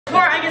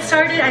Before I get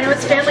started, I know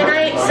it's family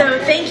night, so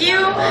thank you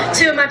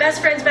to my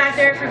best friends back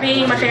there for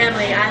being my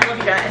family. I love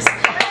you guys.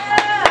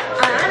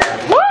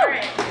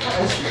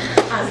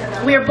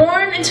 We are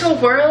born into a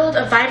world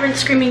of vibrant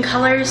screaming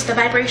colors, the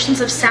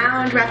vibrations of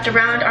sound wrapped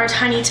around our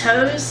tiny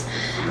toes,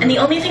 and the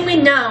only thing we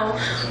know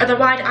are the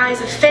wide eyes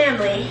of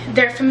family,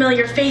 their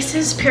familiar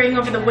faces peering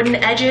over the wooden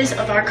edges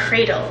of our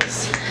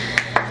cradles.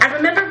 I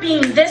remember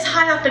being this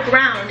high off the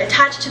ground,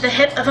 attached to the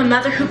hip of a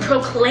mother who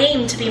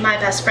proclaimed to be my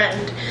best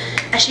friend,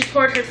 as she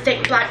poured her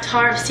thick black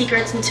tar of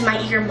secrets into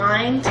my eager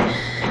mind.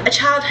 A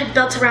childhood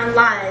built around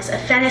lies, a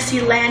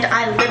fantasy land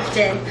I lived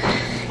in,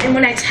 and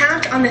when I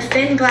tapped on the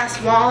thin glass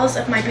walls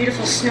of my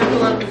beautiful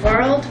snow-globed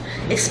world,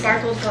 it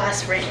sparkled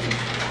glass rain.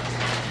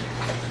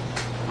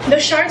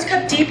 Those shards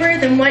cut deeper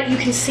than what you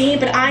can see,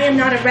 but I am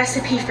not a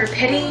recipe for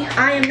pity.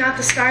 I am not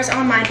the scars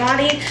on my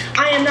body.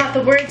 I am not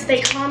the words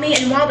they call me,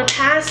 and while the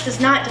past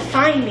does not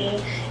define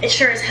me, it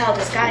sure as hell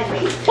does guide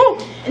me.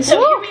 And so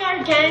here we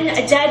are again,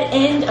 a dead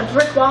end, a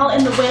brick wall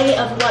in the way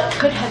of what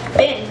could have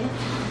been.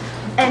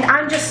 And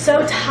I'm just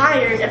so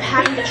tired of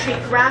having to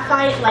treat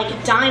graphite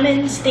like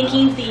diamonds,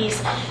 thinking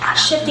these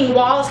shifting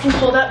walls can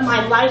hold up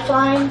my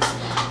lifelines.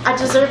 I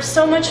deserve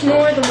so much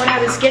more than what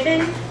I was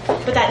given,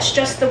 but that's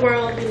just the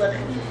world we live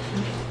in.